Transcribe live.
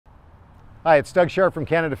Hi, it's Doug Sharp from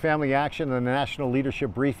Canada Family Action and the National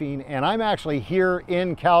Leadership Briefing, and I'm actually here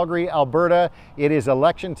in Calgary, Alberta. It is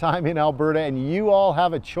election time in Alberta, and you all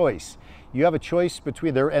have a choice. You have a choice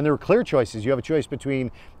between, and there are clear choices. You have a choice between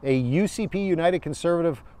a UCP, United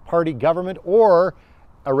Conservative Party government, or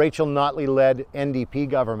a Rachel Notley-led NDP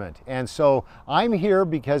government. And so I'm here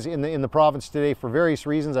because in the province today for various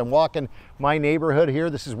reasons. I'm walking my neighborhood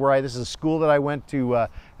here. This is a school that I went to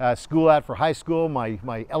school at for high school.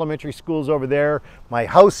 My elementary school's over there. My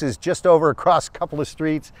house is just over across a couple of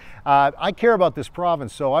streets. I care about this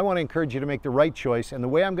province, so I want to encourage you to make the right choice. And the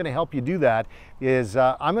way I'm going to help you do that is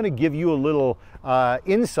I'm going to give you a little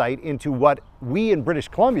insight into what we in British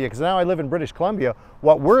Columbia, because now I live in British Columbia,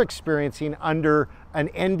 what we're experiencing under an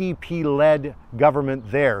NDP-led government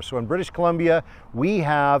there. So in British Columbia, we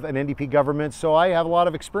have an NDP government, so I have a lot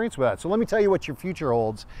of experience with that. So let me tell you what your future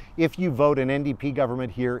holds if you vote an NDP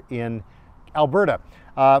government here in Alberta.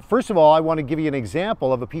 First of all, I want to give you an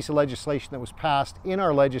example of a piece of legislation that was passed in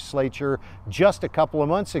our legislature just a couple of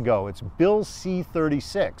months ago. It's Bill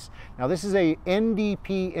C-36. Now, this is a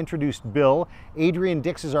NDP introduced bill. Adrian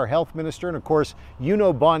Dix is our health minister, and of course, you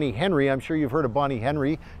know Bonnie Henry. I'm sure you've heard of Bonnie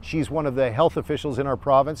Henry. She's one of the health officials in our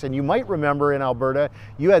province, and you might remember in Alberta,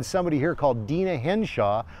 you had somebody here called Dina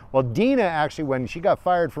Henshaw. Well, Dina actually, when she got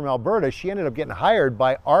fired from Alberta, she ended up getting hired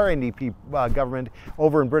by our NDP government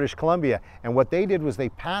over in British Columbia. And what they did was they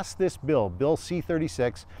passed this bill, Bill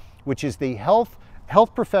C-36, which is the Health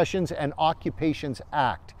Professions and Occupations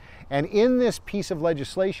Act. And in this piece of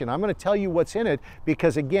legislation, I'm going to tell you what's in it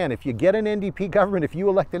because, again, if you get an NDP government, if you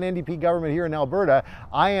elect an NDP government here in Alberta,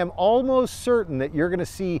 I am almost certain that you're going to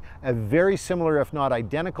see a very similar, if not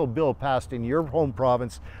identical, bill passed in your home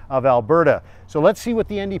province of Alberta. So let's see what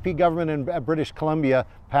the NDP government in British Columbia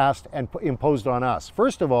passed and imposed on us.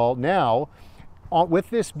 First of all, now, with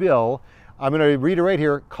this bill, I'm going to reiterate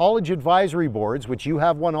here, college advisory boards, which you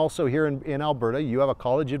have one also here in Alberta, you have a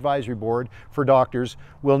college advisory board for doctors,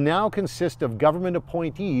 will now consist of government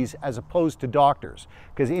appointees as opposed to doctors.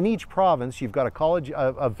 Because in each province, you've got a college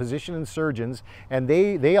of physicians and surgeons, and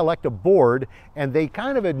they elect a board, and they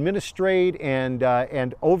kind of administrate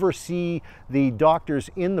and oversee the doctors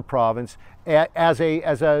in the province as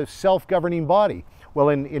a self-governing body.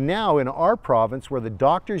 Well, now in our province, where the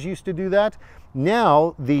doctors used to do that,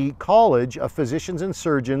 now the College of Physicians and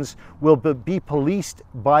Surgeons will be policed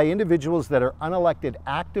by individuals that are unelected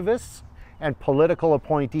activists and political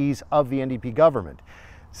appointees of the NDP government.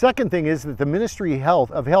 Second thing is that the Ministry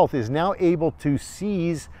of Health is now able to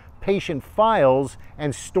seize patient files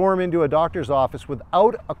and storm into a doctor's office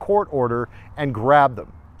without a court order and grab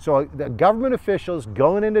them. So the government officials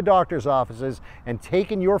going into doctors' offices and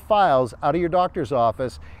taking your files out of your doctor's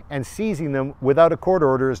office and seizing them without a court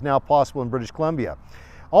order is now possible in British Columbia.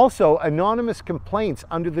 Also, anonymous complaints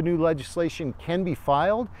under the new legislation can be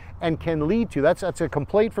filed and can lead to, that's a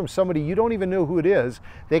complaint from somebody you don't even know who it is.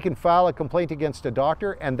 They can file a complaint against a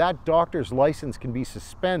doctor, and that doctor's license can be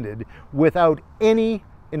suspended without any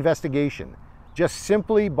investigation, just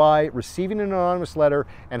simply by receiving an anonymous letter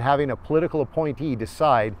and having a political appointee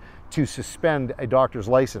decide to suspend a doctor's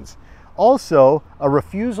license. Also, a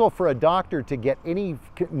refusal for a doctor to get any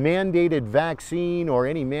mandated vaccine or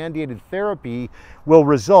any mandated therapy will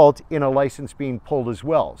result in a license being pulled as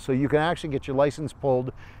well. So you can actually get your license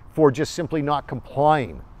pulled for just simply not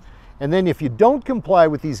complying. And then if you don't comply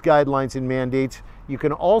with these guidelines and mandates, you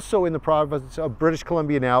can also, in the province of British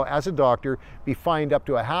Columbia now, as a doctor, be fined up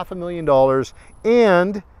to $500,000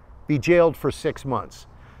 and be jailed for 6 months.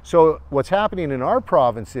 So what's happening in our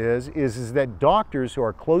province is that doctors who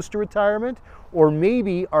are close to retirement or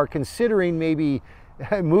maybe are considering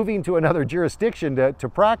moving to another jurisdiction to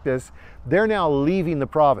practice, they're now leaving the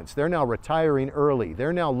province. They're now retiring early.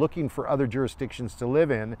 They're now looking for other jurisdictions to live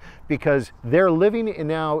in because they're living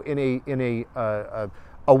now in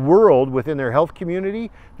a world within their health community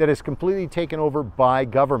that is completely taken over by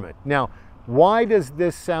government. Now, why does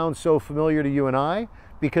this sound so familiar to you and I?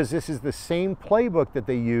 Because this is the same playbook that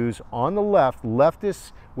they use on the left,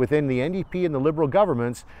 leftists within the NDP and the Liberal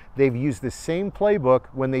governments. They've used the same playbook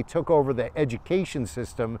when they took over the education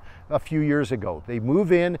system a few years ago. They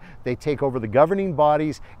move in, they take over the governing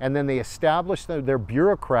bodies, and then they establish their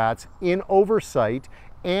bureaucrats in oversight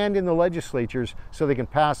and in the legislatures so they can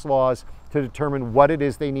pass laws to determine what it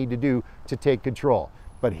is they need to do to take control.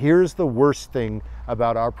 But here's the worst thing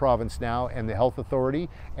about our province now and the health authority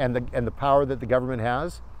and the power that the government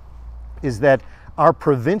has, is that our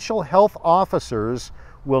provincial health officers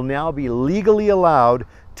will now be legally allowed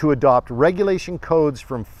to adopt regulation codes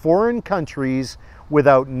from foreign countries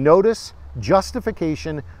without notice,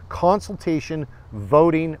 justification, consultation,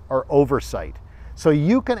 voting, or oversight. So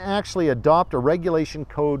you can actually adopt a regulation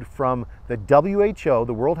code from the WHO,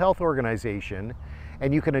 the World Health Organization,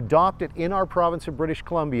 and you can adopt it in our province of British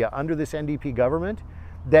Columbia under this NDP government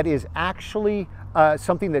that is actually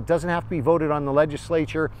something that doesn't have to be voted on the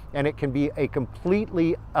legislature, and it can be a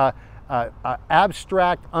completely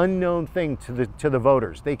abstract, unknown thing to the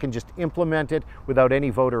voters. They can just implement it without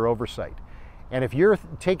any voter oversight. And if you're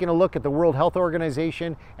taking a look at the World Health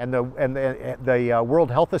Organization and the World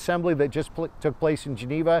Health Assembly that just took place in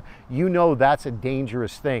Geneva, you know that's a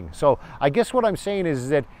dangerous thing. So I guess what I'm saying is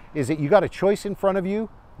that you got a choice in front of you: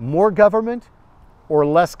 more government or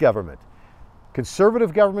less government.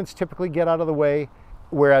 Conservative governments typically get out of the way,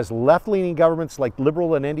 whereas left-leaning governments like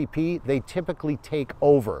Liberal and NDP, they typically take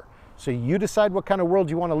over. So you decide what kind of world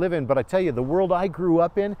you want to live in. But I tell you, the world I grew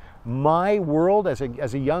up in, my world as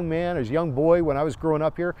a young man, as a young boy when I was growing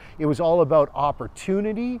up here, it was all about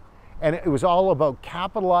opportunity, and it was all about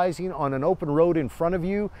capitalizing on an open road in front of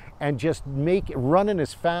you and just running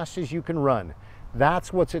as fast as you can run.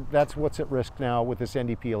 That's what's at risk now with this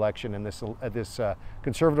NDP election and this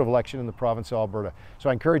Conservative election in the province of Alberta. So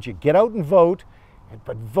I encourage you, get out and vote,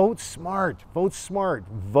 but vote smart,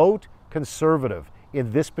 vote Conservative in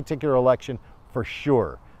this particular election for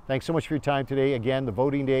sure. Thanks so much for your time today. Again, the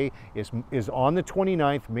voting day is on the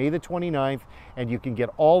 29th, May the 29th, and you can get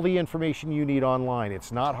all the information you need online.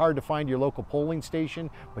 It's not hard to find your local polling station,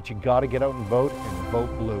 but you got to get out and vote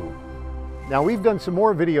blue. Now, we've done some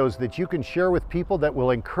more videos that you can share with people that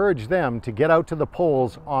will encourage them to get out to the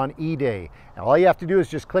polls on EDAY. And all you have to do is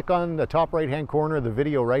just click on the top right-hand corner of the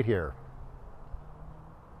video right here.